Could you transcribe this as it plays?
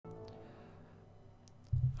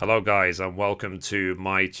Hello guys and welcome to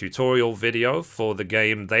my tutorial video for the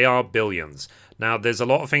game They Are Billions. Now there's a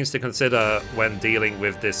lot of things to consider when dealing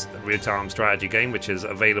with this real-time strategy game, which is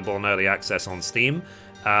available in early access on Steam.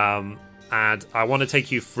 And I want to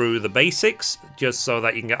take you through the basics just so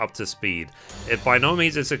that you can get up to speed. By no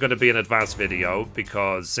means is it going to be an advanced video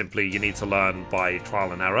because simply you need to learn by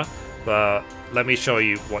trial and error, but let me show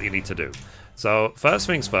you what you need to do. So first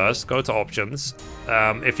things first, go to options.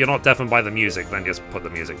 If you're not deafened by the music, then just put the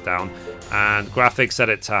music down. And graphics, set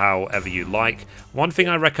it to however you like. One thing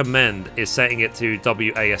I recommend is setting it to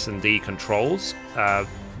WASD controls.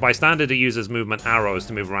 By standard, it uses movement arrows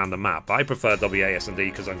to move around the map. I prefer WASD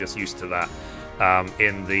because I'm just used to that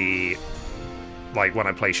in the... like when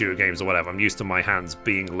I play shooter games or whatever. I'm used to my hands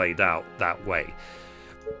being laid out that way.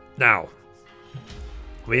 Now,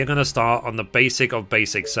 we are going to start on the basic of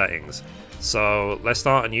basic settings. So let's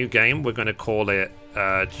start a new game. We're going to call it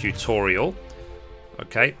tutorial.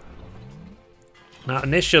 Okay. Now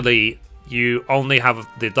initially you only have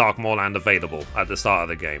the Dark Moorland available at the start of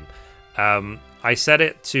the game. I set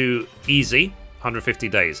it to easy, 150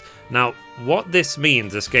 days. Now what this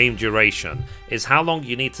means, this game duration, is how long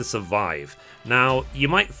you need to survive. Now you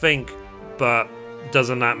might think, but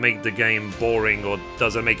doesn't that make the game boring, or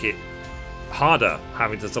does it make it harder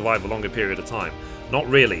having to survive a longer period of time? Not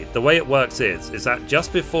really. The way it works is that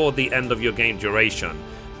just before the end of your game duration,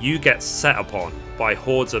 you get set upon by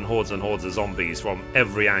hordes and hordes and hordes of zombies from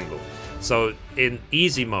every angle. So in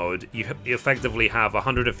easy mode, you effectively have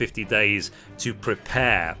 150 days to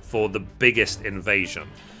prepare for the biggest invasion.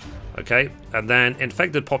 Okay? And then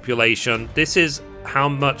infected population, this is how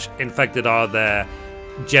much infected are there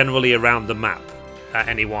generally around the map at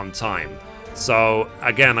any one time. So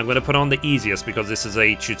again, I'm going to put on the easiest because this is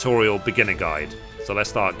a tutorial beginner guide. So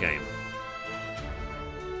let's start game.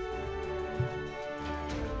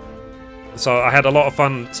 So I had a lot of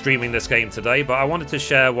fun streaming this game today, but I wanted to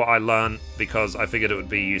share what I learned because I figured it would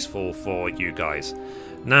be useful for you guys.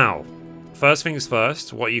 Now, first things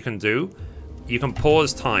first, what you can do, you can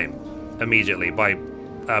pause time immediately by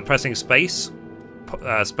pressing space.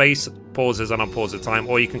 Space pauses and unpauses time,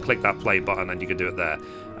 or you can click that play button and you can do it there.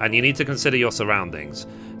 And you need to consider your surroundings.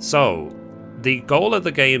 So the goal of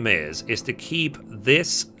the game is to keep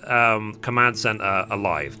this command center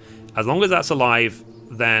alive. As long as that's alive,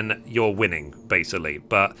 then you're winning, basically.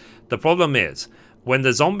 But the problem is, when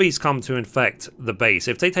the zombies come to infect the base,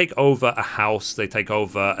 if they take over a house, they take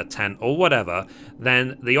over a tent or whatever,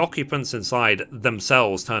 then the occupants inside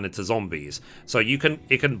themselves turn into zombies. So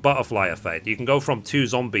it can butterfly effect. You can go from 2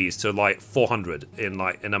 zombies to like 400 in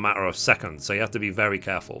a matter of seconds. So you have to be very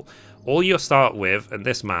careful. All you'll start with in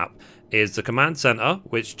this map is the command center,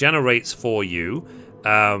 which generates for you.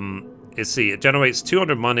 It generates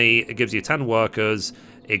 200 money. It gives you 10 workers.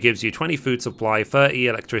 It gives you 20 food supply, 30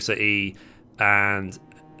 electricity. And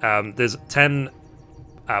there's 10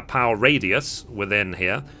 power radius within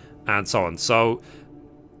here, and so on. So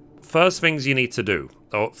first things you need to do,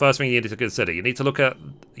 or first thing you need to consider, you need to look at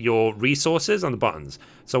your resources on the buttons.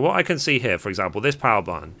 So what I can see here, for example, this power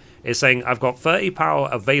button is saying I've got 30 power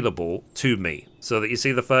available to me. So that you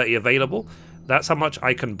see the 30 available, that's how much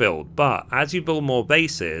I can build. But as you build more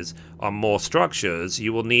bases on more structures,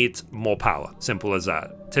 you will need more power. Simple as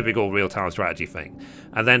that. Typical real-time strategy thing.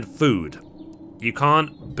 And then food. You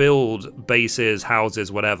can't build bases,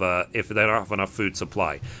 houses, whatever, if they don't have enough food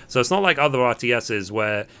supply. So it's not like other RTSs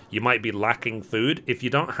where you might be lacking food. If you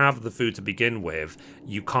don't have the food to begin with,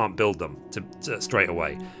 you can't build them straight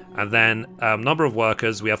away. And then number of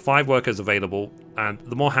workers, we have 5 workers available. And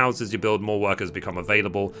the more houses you build, more workers become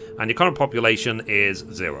available. And your current population is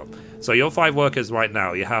 0. So your 5 workers right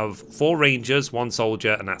now, you have 4 rangers, 1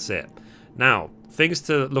 soldier, and that's it. Now, things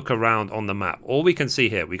to look around on the map. All we can see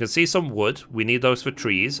here, we can see some wood. We need those for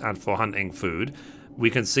trees and for hunting food. We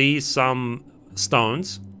can see some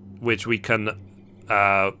stones, which we can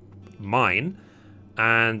mine.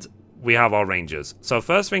 And we have our rangers. So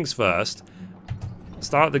first things first,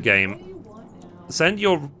 start the game. Send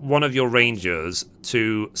one of your rangers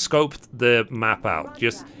to scope the map out.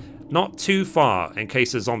 Just not too far in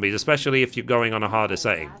case of zombies, especially if you're going on a harder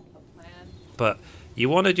setting. But you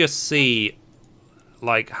want to just see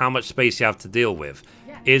like how much space you have to deal with.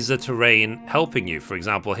 Is the terrain helping you? For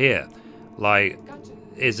example, here, like,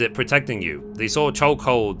 is it protecting you? These sort of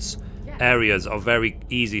chokeholds areas are very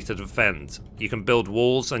easy to defend. You can build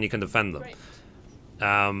walls and you can defend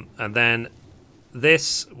them. And then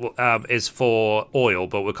this is for oil,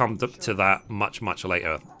 but we'll come to that much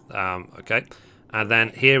later. Okay, and then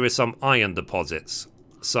here is some iron deposits.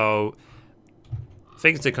 So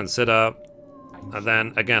things to consider. And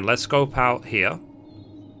then again, let's scope out here.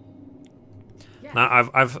 Now,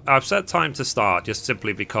 I've set time to start just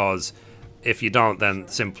simply because if you don't, then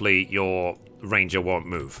simply your ranger won't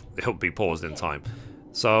move. It'll be paused in time.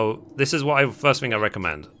 So this is what first thing I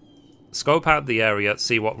recommend. Scope out the area,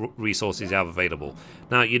 see what resources you have available.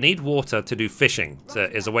 Now, you need water to do fishing,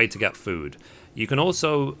 is a way to get food. You can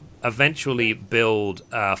also eventually build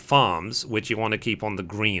farms, which you want to keep on the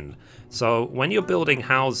green. So when you're building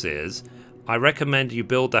houses, I recommend you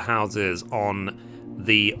build the houses on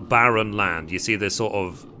the barren land. You see this sort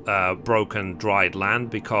of broken, dried land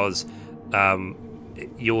because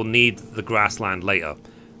you'll need the grassland later.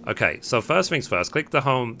 Okay, so first things first, click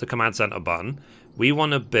the command center button. We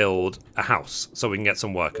want to build a house so we can get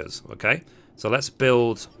some workers, okay? So let's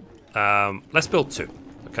build 2,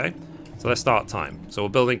 okay? So let's start time. So we're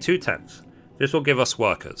building 2 tents. This will give us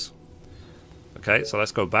workers. Okay, so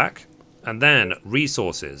let's go back. And then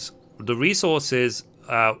resources. The resources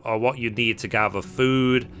are what you need to gather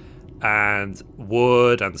food and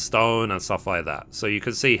wood and stone and stuff like that. So you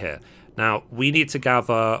can see here. Now, we need to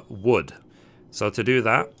gather wood. So to do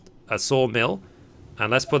that, a sawmill,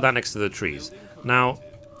 and let's put that next to the trees. Now,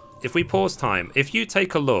 if we pause time, if you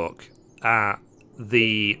take a look at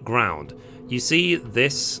the ground, you see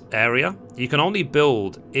this area? You can only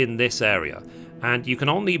build in this area. And you can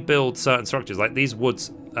only build certain structures, like these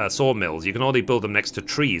woods sawmills. You can only build them next to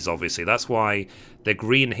trees, obviously. That's why they're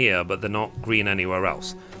green here, but they're not green anywhere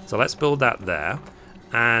else. So let's build that there.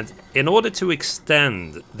 And in order to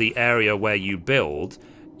extend the area where you build,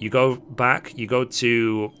 you go back, you go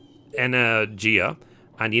to Energia,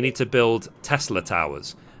 and you need to build Tesla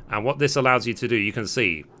towers. And what this allows you to do, you can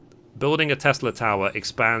see, building a Tesla tower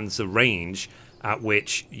expands the range at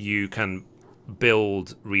which you can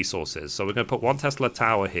build resources. So we're going to put 1 Tesla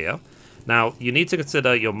tower here. Now, you need to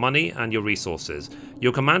consider your money and your resources.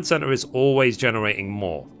 Your command center is always generating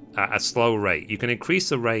more at a slow rate. You can increase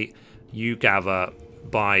the rate you gather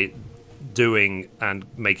by doing and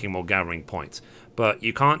making more gathering points. But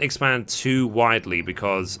you can't expand too widely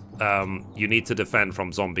because you need to defend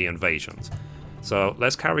from zombie invasions. So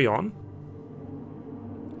let's carry on.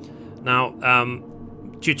 Now,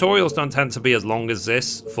 tutorials don't tend to be as long as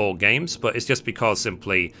this for games, but it's just because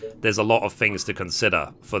simply there's a lot of things to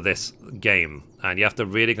consider for this game, and you have to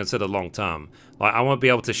really consider long term. Like, I won't be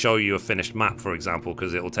able to show you a finished map, for example,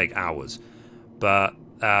 because it will take hours. But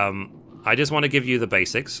I just want to give you the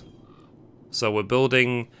basics. So we're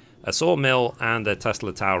building a sawmill and a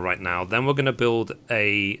Tesla tower right now. Then we're going to build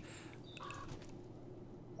a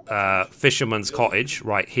fisherman's cottage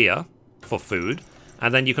right here for food.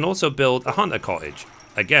 And then you can also build a hunter cottage,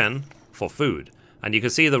 again, for food. And you can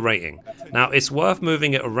see the rating. Now, it's worth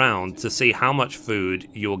moving it around to see how much food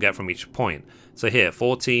you will get from each point. So here,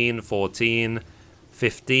 14, 14,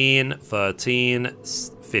 15, 13,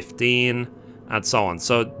 15, and so on.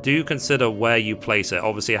 So do consider where you place it.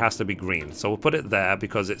 Obviously, it has to be green. So we'll put it there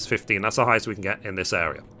because it's 15. That's the highest we can get in this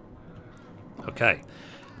area. Okay.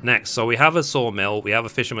 Next, so we have a sawmill, we have a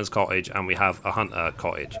fisherman's cottage, and we have a hunter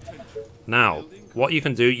cottage. Now, what you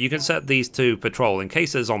can do, you can set these to patrol in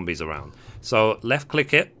case there's zombies around. So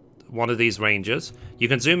left-click it, one of these rangers. You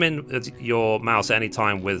can zoom in with your mouse at any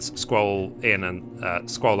time with scroll in and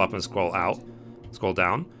scroll up and scroll out, scroll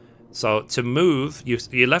down. So to move,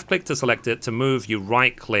 you left-click to select it. To move, you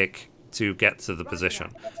right-click to get to the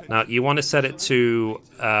position. Now, you want to set it to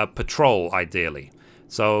patrol, ideally.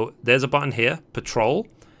 So there's a button here, patrol,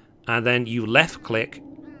 and then you left-click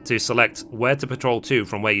to select where to patrol to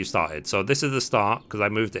from where you started. So this is the start, because I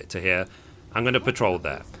moved it to here. I'm going to patrol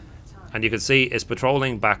there. And you can see it's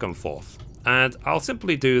patrolling back and forth. And I'll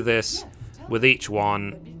simply do this with each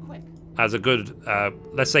one as a good,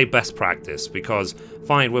 let's say, best practice. Because,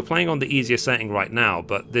 fine, we're playing on the easiest setting right now,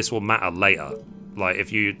 but this will matter later. Like,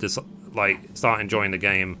 if you start enjoying the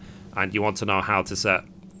game and you want to know how to set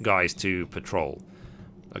guys to patrol.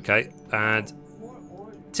 Okay, and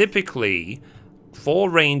typically 4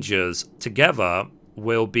 rangers together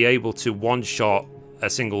will be able to one-shot a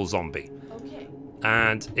single zombie.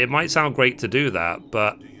 And it might sound great to do that,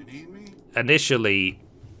 but initially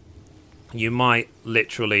you might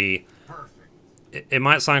literally... It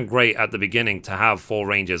might sound great at the beginning to have 4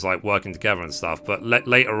 rangers like working together and stuff, but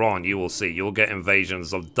later on you will see, you'll get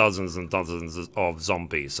invasions of dozens and dozens of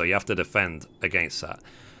zombies, so you have to defend against that.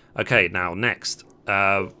 Okay, now next.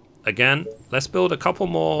 Again, let's build a couple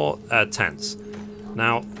more tents.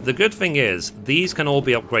 Now, the good thing is, these can all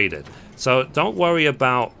be upgraded. So don't worry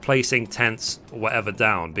about placing tents or whatever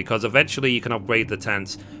down, because eventually you can upgrade the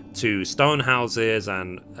tents to stone houses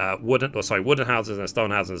and wooden houses and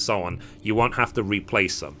stone houses and so on. You won't have to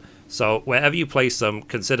replace them. So wherever you place them,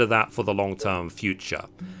 consider that for the long-term future.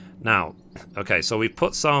 Now, okay, so we've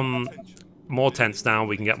put some more tents down,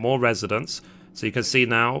 we can get more residents. So you can see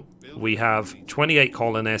now we have 28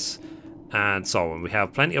 colonists and so on. We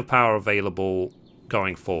have plenty of power available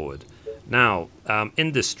going forward. Now,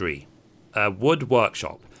 industry, wood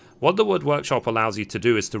workshop. What the wood workshop allows you to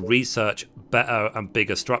do is to research better and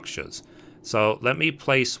bigger structures. So let me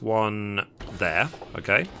place one there,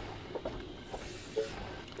 okay?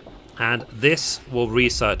 And this will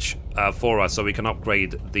research for us so we can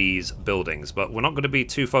upgrade these buildings. But we're not going to be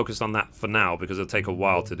too focused on that for now because it'll take a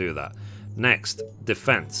while to do that. Next,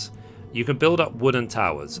 defense. You can build up wooden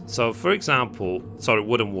towers. So for example, sorry,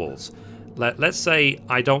 wooden walls. Let's say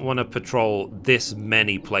I don't want to patrol this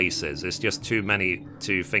many places. It's just too many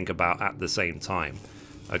to think about at the same time.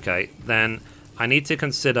 Okay, then I need to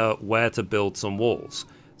consider where to build some walls.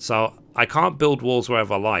 So I can't build walls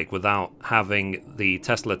wherever I like without having the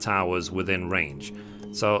Tesla towers within range.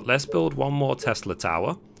 So let's build one more Tesla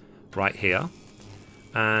tower right here.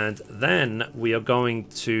 And then we are going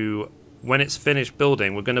to, when it's finished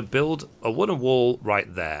building, we're going to build a wooden wall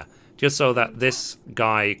right there. Just so that this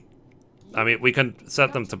guy, I mean, we can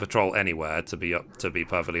set them to patrol anywhere, to be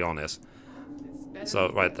perfectly honest.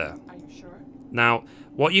 So right there. Now,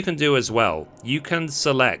 what you can do as well, you can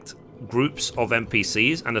select groups of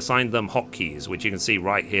NPCs and assign them hotkeys, which you can see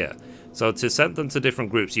right here. So to set them to different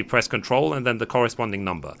groups, you press Control and then the corresponding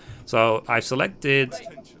number. So I've selected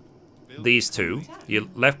these two. You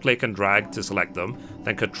left click and drag to select them.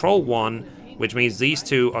 Then Control 1, which means these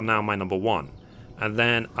two are now my number 1. And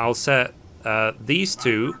then I'll set these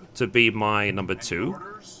two to be my number 2.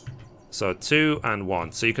 So 2 and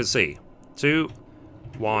 1. So you can see 2,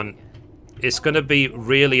 1. It's going to be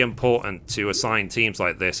really important to assign teams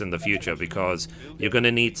like this in the future because you're going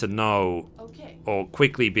to need to know or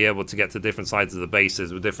quickly be able to get to different sides of the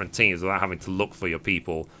bases with different teams without having to look for your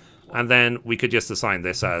people. And then we could just assign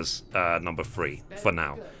this as number 3 for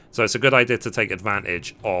now. So it's a good idea to take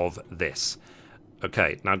advantage of this.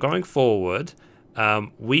 Okay, now going forward,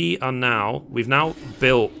 we've now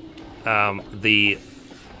built the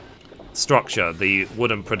structure, the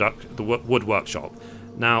wood workshop.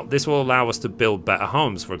 Now, this will allow us to build better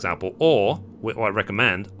homes, for example, or, what I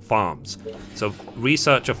recommend, farms. So,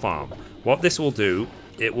 research a farm. What this will do,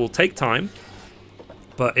 it will take time,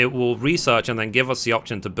 but it will research and then give us the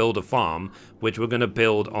option to build a farm, which we're going to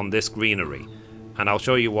build on this greenery. And I'll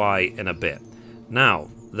show you why in a bit. Now,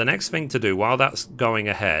 the next thing to do, while that's going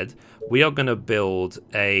ahead, we are going to build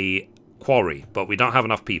a quarry, but we don't have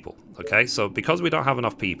enough people, okay? So, because we don't have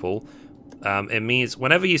enough people, it means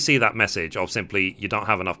whenever you see that message of simply you don't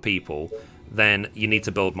have enough people, then you need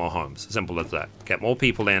to build more homes. Simple as that. Get more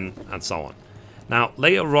people in and so on. Now,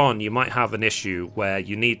 later on, you might have an issue where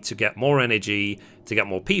you need to get more energy to get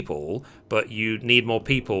more people, but you need more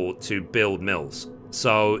people to build mills.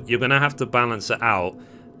 So you're going to have to balance it out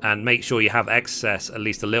and make sure you have excess at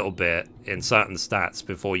least a little bit in certain stats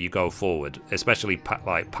before you go forward, especially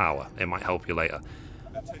like power. It might help you later.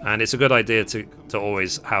 And it's a good idea to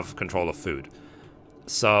always have control of food.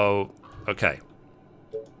 So, okay.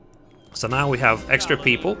 So now we have extra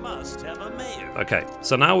people. Okay,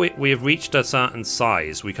 so now we have reached a certain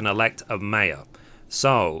size. We can elect a mayor.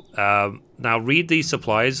 So, now read these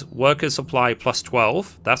supplies. Workers supply plus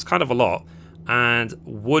 12. That's kind of a lot. And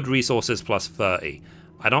wood resources plus 30.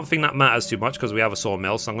 I don't think that matters too much because we have a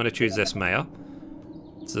sawmill. So I'm going to choose this mayor.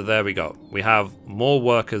 So there we go. We have more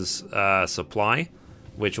workers supply,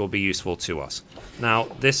 which will be useful to us. Now,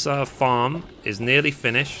 this farm is nearly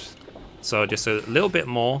finished, so just a little bit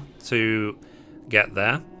more to get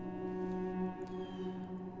there.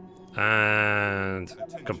 And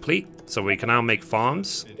complete. So we can now make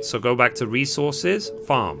farms. So go back to resources,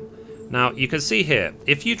 farm. Now, you can see here,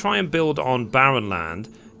 if you try and build on barren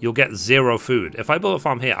land, you'll get 0 food. If I build a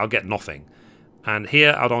farm here, I'll get nothing. And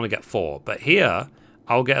here, I'd only get 4. But here,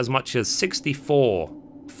 I'll get as much as 64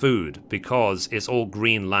 food because it's all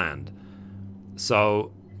green land.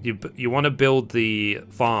 So you want to build the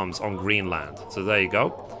farms on green land. So there you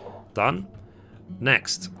go. Done.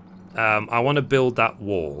 Next, I want to build that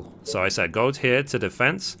wall. So I said go here to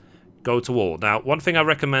defense, go to wall. Now, one thing I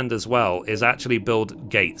recommend as well is actually build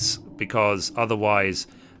gates because otherwise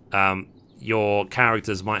your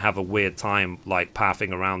characters might have a weird time like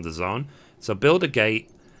pathing around the zone. So build a gate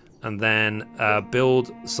and then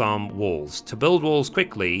build some walls. To build walls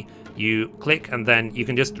quickly, you click and then you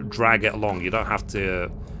can just drag it along. You don't have to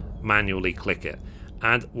manually click it.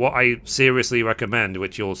 And what I seriously recommend,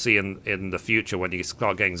 which you'll see in the future when you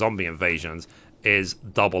start getting zombie invasions, is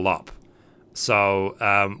double up. So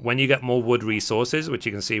when you get more wood resources, which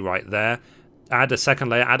you can see right there, add a second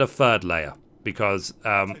layer, add a third layer. Because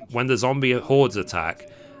when the zombie hordes attack,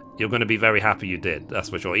 you're going to be very happy you did, that's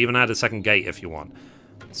for sure. Even add a second gate if you want.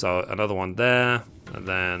 So another one there, and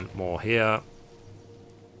then more here,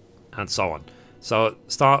 and so on. So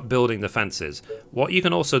start building the fences. What you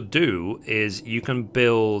can also do is you can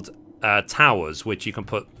build towers, which you can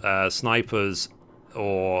put snipers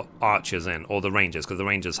or archers in, or the rangers, because the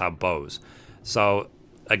rangers have bows. So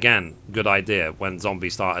again, good idea when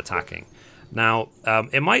zombies start attacking. Now,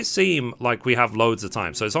 it might seem like we have loads of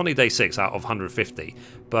time, so it's only day 6 out of 150,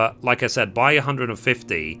 but like I said, by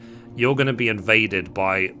 150, you're going to be invaded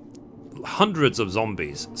by hundreds of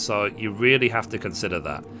zombies, so you really have to consider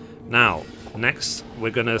that. Now, next,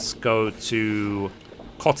 we're going to go to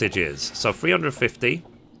cottages, so 350,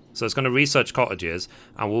 so it's going to research cottages,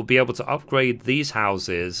 and we'll be able to upgrade these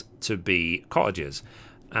houses to be cottages.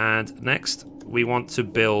 And next, we want to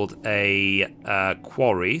build a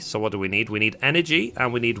quarry. So what do we need? We need energy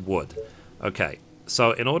and we need wood. Okay,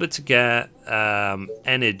 so in order to get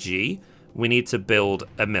energy, we need to build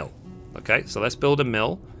a mill. Okay, so let's build a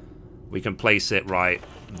mill. We can place it right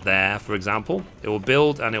there, for example. It will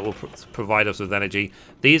build and it will provide us with energy.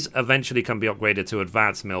 These eventually can be upgraded to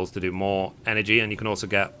advanced mills to do more energy, and you can also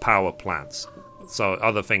get power plants. So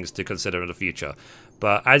other things to consider in the future.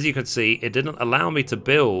 But as you can see, it didn't allow me to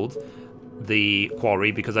build the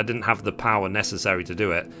quarry because I didn't have the power necessary to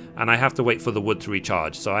do it. And I have to wait for the wood to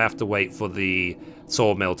recharge. So I have to wait for the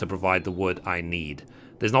sawmill to provide the wood I need.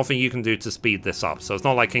 There's nothing you can do to speed this up. So it's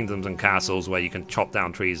not like Kingdoms and Castles where you can chop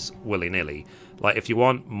down trees willy-nilly. Like if you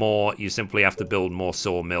want more, you simply have to build more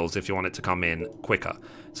sawmills if you want it to come in quicker.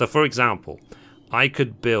 So for example, I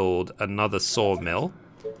could build another sawmill.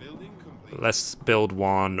 Let's build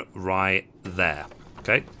one right there.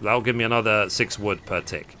 Okay, that'll give me another 6 wood per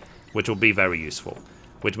tick, which will be very useful,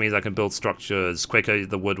 which means I can build structures quicker,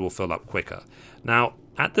 the wood will fill up quicker. Now,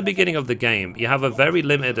 at the beginning of the game, you have a very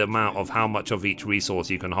limited amount of how much of each resource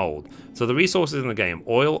you can hold. So the resources in the game,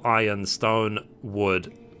 oil, iron, stone,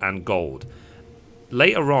 wood, and gold.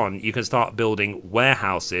 Later on, you can start building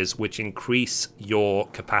warehouses, which increase your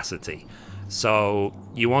capacity. So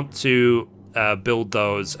you want to build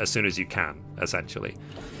those as soon as you can, essentially.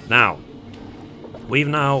 Now, we've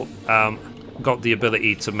now got the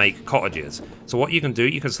ability to make cottages. So what you can do,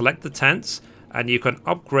 you can select the tents and you can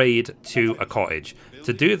upgrade to a cottage.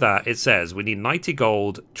 To do that, it says we need 90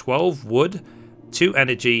 gold, 12 wood, 2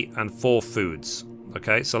 energy, and 4 foods.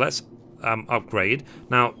 Okay, so let's upgrade.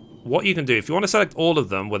 Now, what you can do, if you want to select all of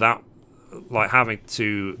them without like having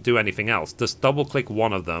to do anything else, just double click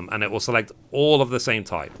one of them and it will select all of the same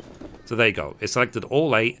type. So there you go, it selected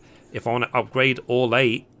all 8. If I want to upgrade all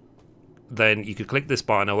 8, then you could click this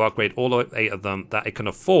button, it will upgrade all 8 of them that it can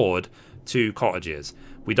afford to cottages.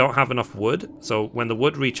 We don't have enough wood, so when the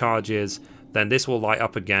wood recharges, then this will light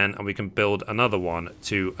up again and we can build another one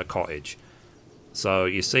to a cottage. So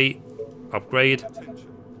you see, upgrade.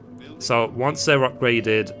 So once they're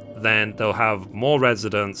upgraded, then they'll have more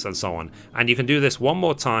residents and so on. And you can do this one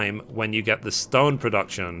more time when you get the stone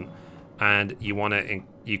production and you want to,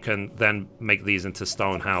 you can then make these into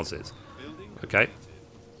stone houses. Okay.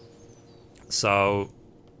 So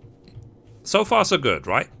far so good,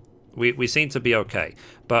 right? We seem to be okay.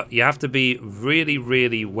 But you have to be really,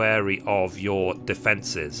 really wary of your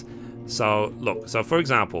defenses. So look, so for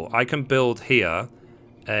example, I can build here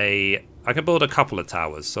I can build a couple of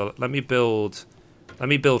towers. So let me build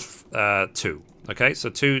 2. Okay, so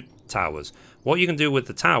 2 towers. What you can do with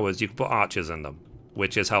the towers, you can put archers in them,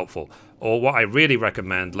 which is helpful. Or what I really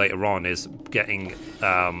recommend later on is getting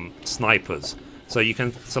snipers. So you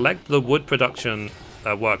can select the wood production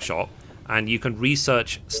workshop and you can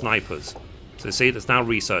research snipers. So see, it's now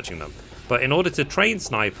researching them. But in order to train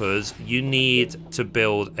snipers, you need to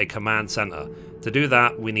build a command center. To do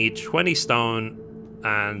that, we need 20 stone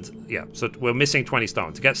and yeah, so we're missing 20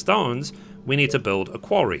 stone. To get stones, we need to build a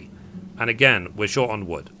quarry. And again, we're short on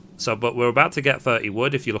wood. So, but we're about to get 30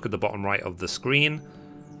 wood if you look at the bottom right of the screen.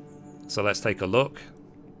 So let's take a look.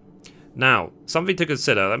 Now, something to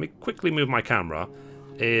consider, let me quickly move my camera,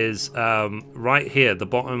 is right here, the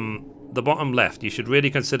bottom left. You should really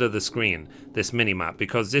consider the screen, this mini-map,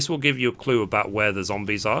 because this will give you a clue about where the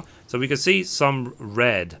zombies are. So we can see some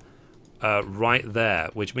red right there,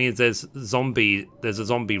 which means there's a zombie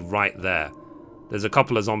right there. There's a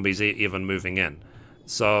couple of zombies even moving in.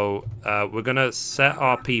 So we're going to set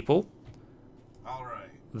our people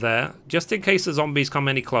there, just in case the zombies come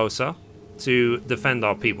any closer, to defend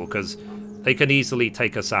our people, because they can easily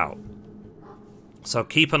take us out. So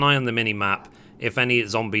keep an eye on the mini-map if any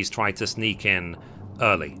zombies try to sneak in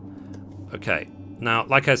early. Okay, now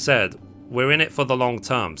like I said, we're in it for the long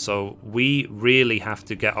term, so we really have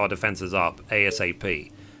to get our defenses up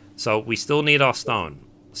ASAP. So we still need our stone.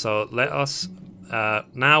 So let us...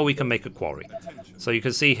 now we can make a quarry. So you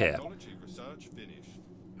can see here.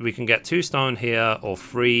 We can get 2 stone here, or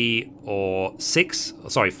 3, or 6.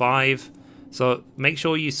 Sorry, 5. So make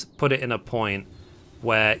sure you put it in a point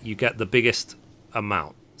where you get the biggest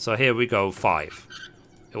amount. So here we go, 5.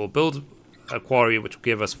 It will build a quarry which will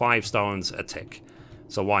give us 5 stones a tick.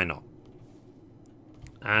 So why not?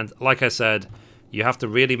 And like I said, you have to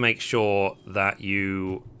really make sure that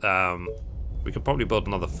you... we could probably build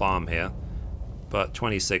another farm here. But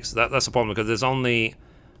 26, that's a problem because there's only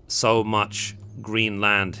so much green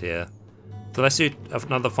land here. So let's do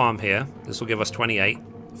another farm here. This will give us 28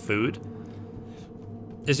 food.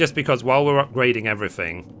 It's just because while we're upgrading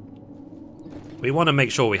everything, we want to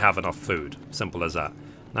make sure we have enough food. Simple as that.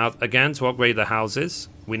 Now, again, to upgrade the houses,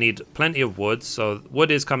 we need plenty of wood. So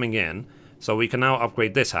wood is coming in. So we can now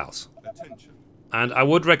upgrade this house. And I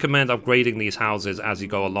would recommend upgrading these houses as you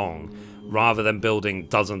go along, rather than building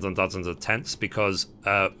dozens and dozens of tents, because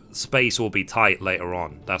space will be tight later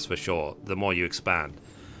on, that's for sure, the more you expand.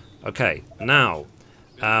 Okay, now,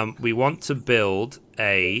 we want to build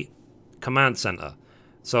a command center.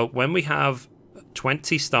 So when we have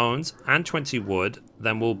 20 stones and 20 wood,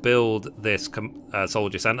 then we'll build this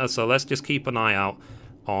soldier center. So let's just keep an eye out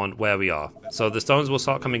on where we are. So the stones will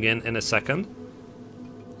start coming in a second.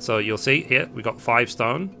 So you'll see here, we got 5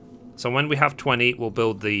 stone. So when we have 20, we'll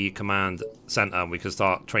build the command center and we can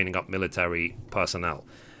start training up military personnel.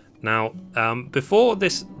 Now, before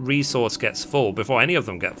this resource gets full, before any of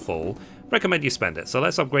them get full, recommend you spend it. So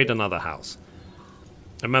let's upgrade another house.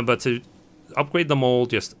 Remember, to upgrade them all,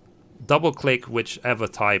 just double click whichever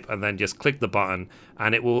type and then just click the button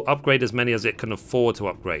and it will upgrade as many as it can afford to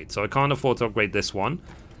upgrade. So I can't afford to upgrade this one.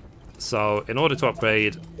 So in order to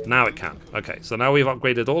upgrade, now it can. Okay, so now we've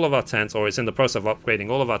upgraded all of our tents, or it's in the process of upgrading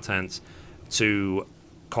all of our tents to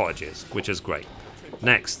cottages, which is great.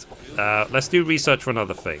 Next, let's do research for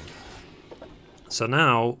another thing. So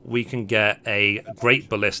now we can get a great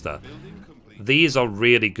ballista. These are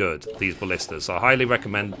really good, these ballistas, so I highly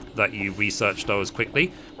recommend that you research those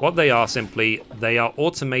quickly. What they are simply, they are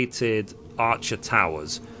automated archer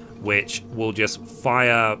towers, which will just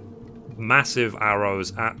fire massive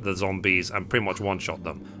arrows at the zombies and pretty much one-shot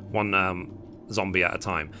them, one zombie at a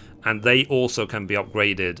time. And they also can be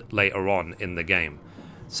upgraded later on in the game.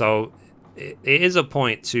 So it is a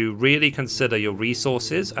point to really consider your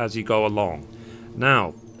resources as you go along.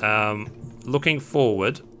 Now, looking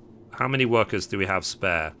forward, how many workers do we have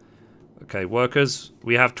spare? Okay, workers,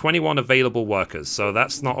 we have 21 available workers, so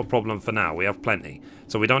that's not a problem for now. We have plenty.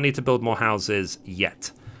 So we don't need to build more houses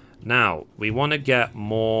yet. Now, we want to get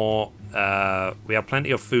more, we have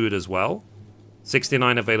plenty of food as well.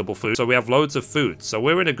 69 available food, so we have loads of food. So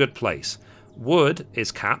we're in a good place. Wood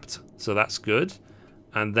is capped, so that's good.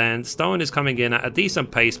 And then stone is coming in at a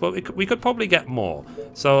decent pace, but we could probably get more.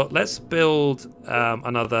 So let's build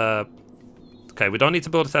another... Okay, we don't need to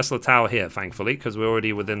build a Tesla tower here, thankfully, because we're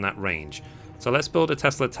already within that range. So let's build a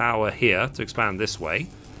Tesla tower here to expand this way.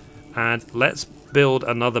 And let's build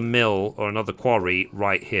another mill or another quarry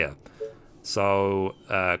right here. So,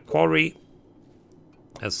 quarry,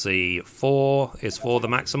 let's see, 4 is 4 the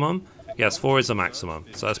maximum? Yes, 4 is the maximum.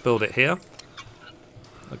 So let's build it here.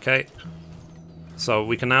 Okay. So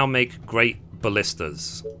we can now make great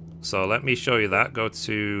ballistas. So let me show you that. Go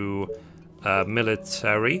to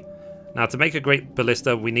military. Now to make a great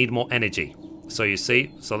ballista, we need more energy. So you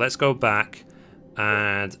see, so let's go back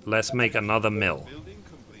and let's make another mill.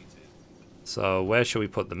 So where should we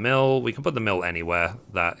put the mill? We can put the mill anywhere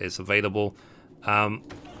that is available.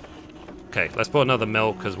 Okay, let's put another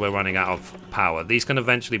mill because we're running out of power. These can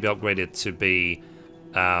eventually be upgraded to be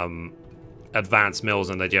advanced mills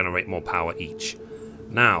and they generate more power each.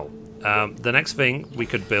 Now, the next thing we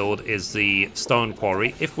could build is the stone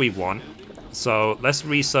quarry if we want. So let's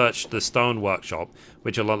research the stone workshop,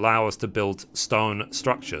 which will allow us to build stone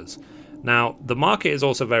structures. Now, the market is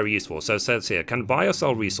also very useful. So it says here, can buy or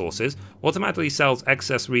sell resources, automatically sells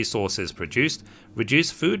excess resources produced,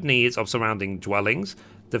 reduce food needs of surrounding dwellings,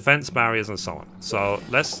 defense barriers, and so on. So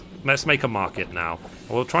let's make a market now.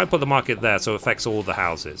 We'll try and put the market there so it affects all the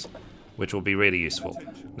houses, which will be really useful.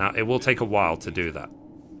 Now, it will take a while to do that.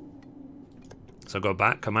 So go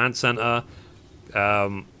back, command center.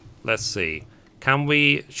 Let's see.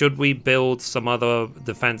 Should we build some other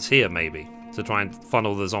defense here maybe to try and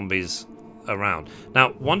funnel the zombies around? Now,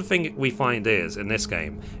 one thing we find is in this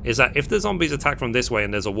game is that if the zombies attack from this way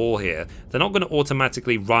and there's a wall here, they're not going to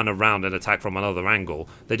automatically run around and attack from another angle.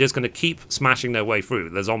 They're just going to keep smashing their way through.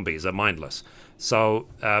 They're zombies, they're mindless. So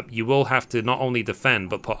you will have to not only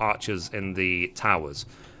defend but put archers in the towers.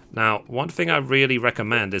 Now, one thing I really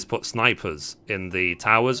recommend is put snipers in the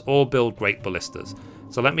towers or build great ballistas.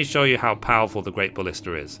 So let me show you how powerful the great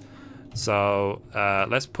ballista is. So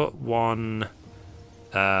let's put one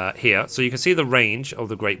here. So you can see the range of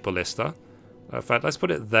the great ballista. In fact, let's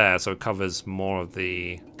put it there so it covers more of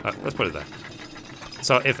the... let's put it there.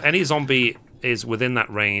 So if any zombie is within that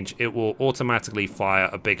range, it will automatically fire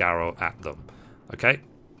a big arrow at them. Okay?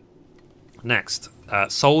 Next,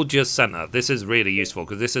 Soldiers Center. This is really useful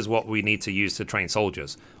because this is what we need to use to train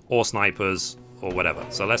soldiers or snipers or whatever.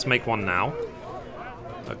 So let's make one now.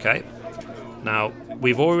 Okay. Now,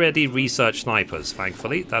 we've already researched snipers,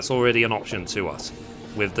 thankfully. That's already an option to us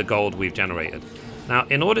with the gold we've generated. Now,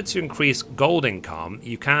 in order to increase gold income,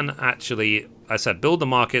 you can actually, I said, build the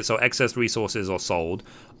market so excess resources are sold,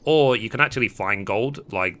 or you can actually find gold,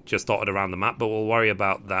 like just dotted around the map, but we'll worry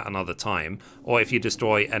about that another time. Or if you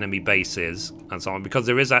destroy enemy bases and so on, because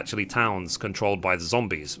there is actually towns controlled by the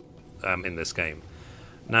zombies in this game.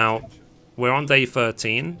 Now, we're on day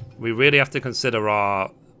 13. We really have to consider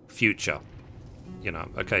our future. You know,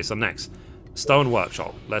 okay, so next, stone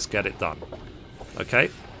workshop. Let's get it done. Okay,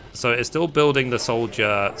 so it's still building the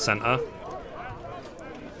soldier center.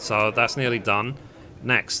 So that's nearly done.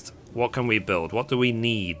 Next, what can we build? What do we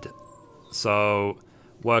need? So,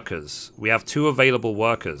 workers. We have 2 available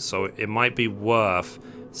workers, so it might be worth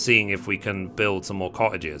seeing if we can build some more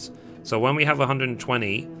cottages. So when we have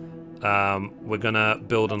 120, we're gonna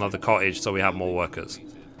build another cottage so we have more workers.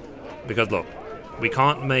 Because look, we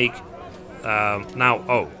can't make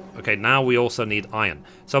now we also need iron.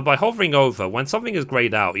 So by hovering over, when something is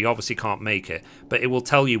grayed out, you obviously can't make it, but it will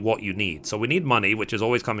tell you what you need. So we need money, which is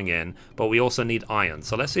always coming in, but we also need iron.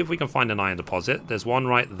 So let's see if we can find an iron deposit. There's one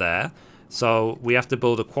right there. So we have to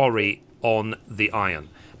build a quarry on the iron.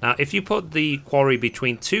 Now, if you put the quarry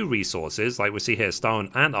between 2 resources, like we see here, stone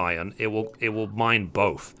and iron, it will mine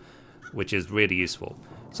both, which is really useful.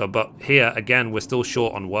 So, but here, again, we're still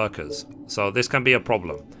short on workers. So this can be a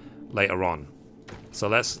problem later on. So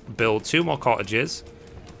let's build 2 more cottages.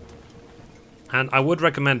 And I would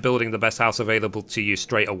recommend building the best house available to you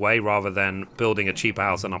straight away rather than building a cheaper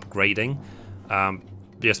house and upgrading.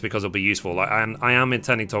 Just because it'll be useful. And I am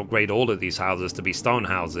intending to upgrade all of these houses to be stone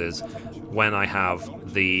houses when I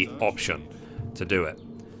have the option to do it.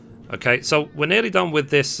 Okay, so we're nearly done with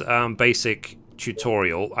this basic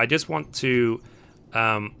tutorial. I just want to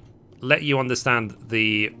let you understand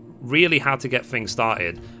really how to get things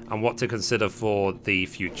started and what to consider for the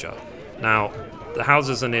future. Now, the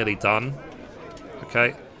houses are nearly done.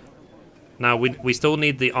 Okay. Now, we still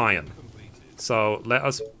need the iron. So, let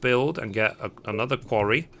us build and get another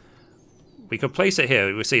quarry. We could place it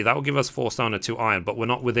here. We see that will give us 4 stone and 2 iron, but we're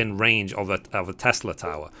not within range of a Tesla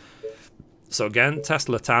tower. So, again,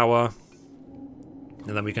 Tesla tower.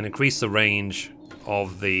 And then we can increase the range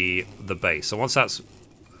of the base. So, once that's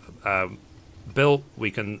built,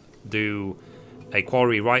 we can do a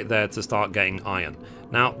quarry right there to start getting iron.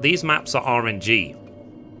 Now, these maps are RNG.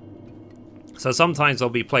 So sometimes they'll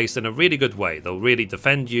be placed in a really good way. They'll really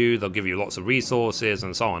defend you, they'll give you lots of resources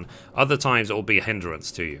and so on. Other times it will be a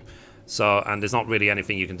hindrance to you. So, and there's not really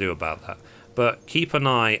anything you can do about that. But keep an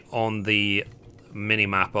eye on the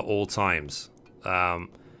mini-map at all times.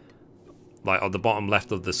 Like on the bottom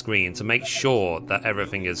left of the screen to make sure that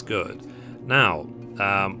everything is good. Now,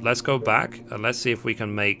 let's go back and let's see if we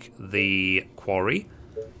can make the quarry.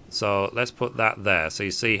 So let's put that there. So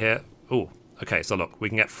you see here, ooh, okay, so look, we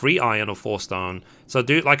can get 3 iron or 4 stone. So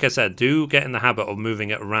do, like I said, do get in the habit of moving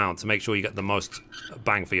it around to make sure you get the most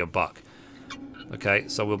bang for your buck. Okay,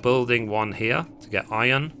 so we're building one here to get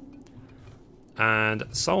iron and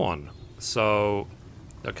so on. So,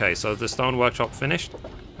 okay, so the stone workshop finished.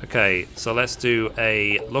 Okay, so let's do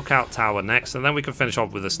a lookout tower next, and then we can finish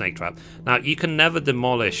off with a snake trap. Now, you can never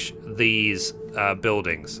demolish these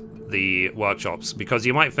buildings, the workshops, because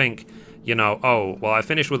you might think, you know, oh, well, I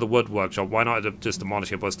finished with the wood workshop, why not just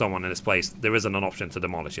demolish it, put a stone one in its place? There isn't an option to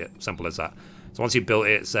demolish it, simple as that. So once you built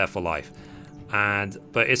it, it's there for life.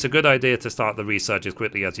 But it's a good idea to start the research as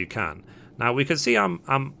quickly as you can. Now, we can see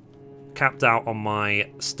I'm capped out on my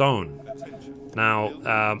stone now,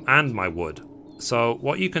 and my wood. So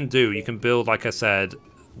what you can do, you can build, like I said,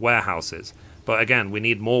 warehouses. But again, we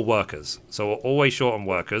need more workers. So we're always short on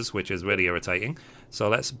workers, which is really irritating. So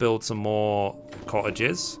let's build some more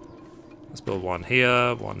cottages. Let's build one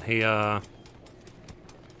here, then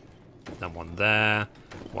one there,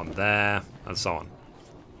 and so on.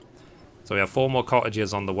 So we have 4 more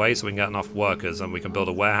cottages on the way, so we can get enough workers and we can build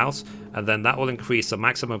a warehouse. And then that will increase the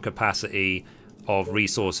maximum capacity of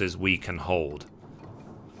resources we can hold.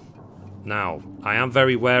 Now, I am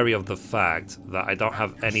very wary of the fact that I don't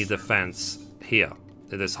have any defense here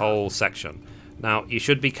this whole section. Now, you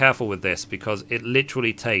should be careful with this because it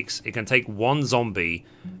literally it can take one zombie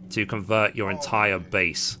to convert your entire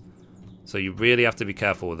base. So you really have to be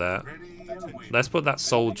careful with that. Let's put that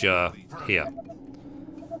soldier here.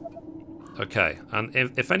 Okay, and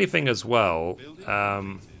if anything as well...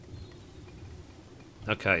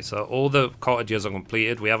 okay, so all the cottages are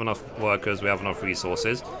completed. We have enough workers, we have enough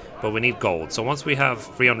resources, but we need gold. So once we have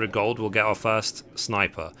 300 gold, we'll get our first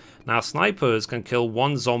sniper. Now, snipers can kill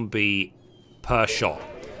one zombie per shot.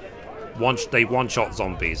 They one-shot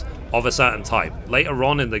zombies of a certain type. Later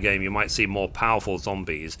on in the game, you might see more powerful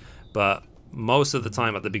zombies, but most of the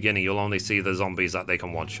time at the beginning, you'll only see the zombies that they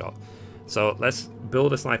can one-shot. So let's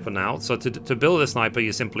build a sniper now. So to build a sniper,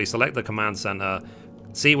 you simply select the command center,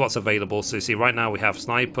 see what's available. So you see right now we have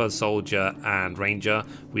sniper, soldier, and ranger.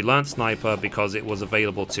 We learned sniper because it was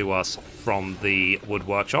available to us from the wood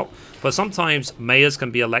workshop. But sometimes mayors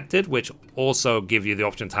can be elected, which also give you the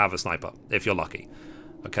option to have a sniper, if you're lucky.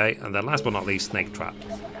 Okay, and then last but not least, snake trap.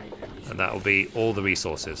 And that will be all the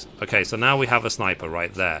resources. Okay, so now we have a sniper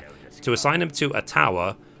right there. To assign him to a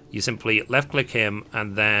tower, you simply left-click him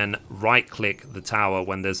and then right-click the tower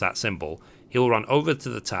when there's that symbol. He'll run over to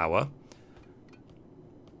the tower.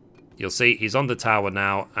 You'll see he's on the tower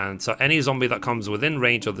now, and so any zombie that comes within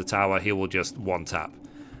range of the tower, he will just one-tap.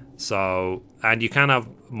 So, and you can have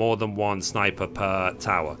more than one sniper per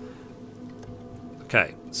tower.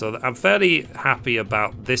 Okay, so I'm fairly happy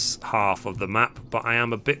about this half of the map, but I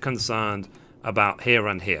am a bit concerned about here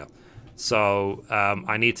and here. So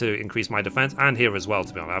I need to increase my defense, and here as well,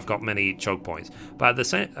 to be honest. I've got many choke points. But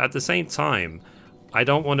at the same time, I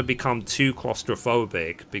don't want to become too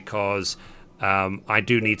claustrophobic because I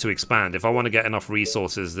do need to expand. If I want to get enough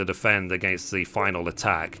resources to defend against the final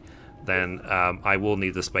attack, then I will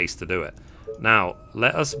need the space to do it. Now,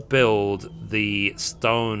 let us build the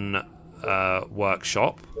stone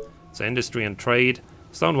workshop. So industry and trade.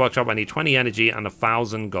 Stone workshop, I need 20 energy and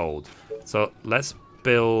 1,000 gold. So let's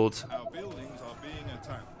build...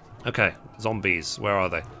 Okay, zombies, where are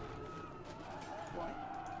they?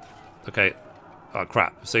 Okay, oh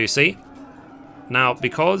crap. So you see, now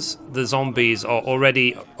because the zombies are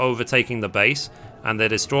already overtaking the base and they're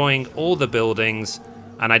destroying all the buildings,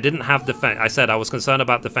 and I didn't have defense, I said I was concerned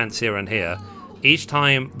about defense here and here. Each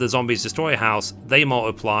time the zombies destroy a house, they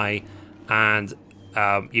multiply, and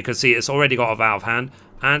you can see it's already got out of hand.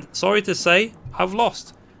 And sorry to say, I've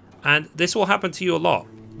lost. And this will happen to you a lot.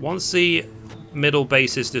 Once the middle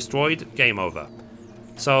base is destroyed, game over.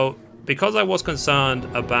 So because I was concerned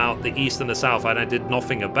about the east and the south and I did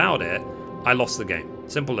nothing about it, I lost the game.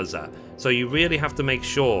 Simple as that. So you really have to make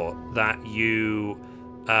sure that you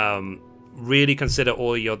really consider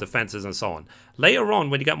all your defenses and so on. Later on,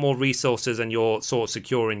 when you get more resources and you're sort of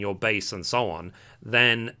secure in your base and so on,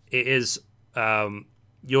 then it is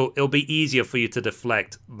it'll be easier for you to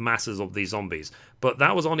deflect masses of these zombies. But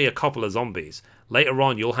that was only a couple of zombies. Later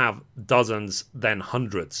on, you'll have dozens, then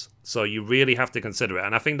hundreds. So you really have to consider it.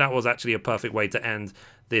 And I think that was actually a perfect way to end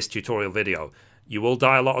this tutorial video. You will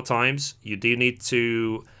die a lot of times. You do need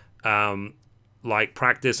to like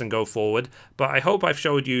practice and go forward. But I hope I've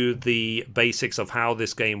showed you the basics of how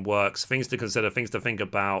this game works, things to consider, things to think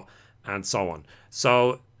about, and so on.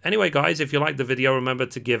 So anyway, guys, if you liked the video, remember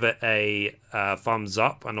to give it a thumbs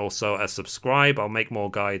up and also a subscribe. I'll make more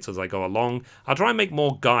guides as I go along. I'll try and make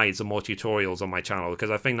more guides and more tutorials on my channel because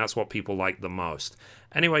I think that's what people like the most.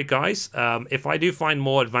 Anyway, guys, if I do find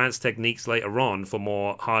more advanced techniques later on for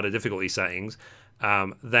more harder difficulty settings,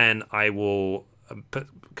 then I will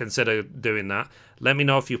consider doing that. Let me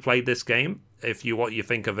know if you played this game, what you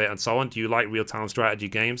think of it and so on. Do you like real-time strategy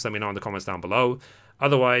games? Let me know in the comments down below.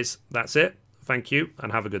 Otherwise, that's it. Thank you,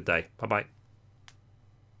 and have a good day. Bye-bye.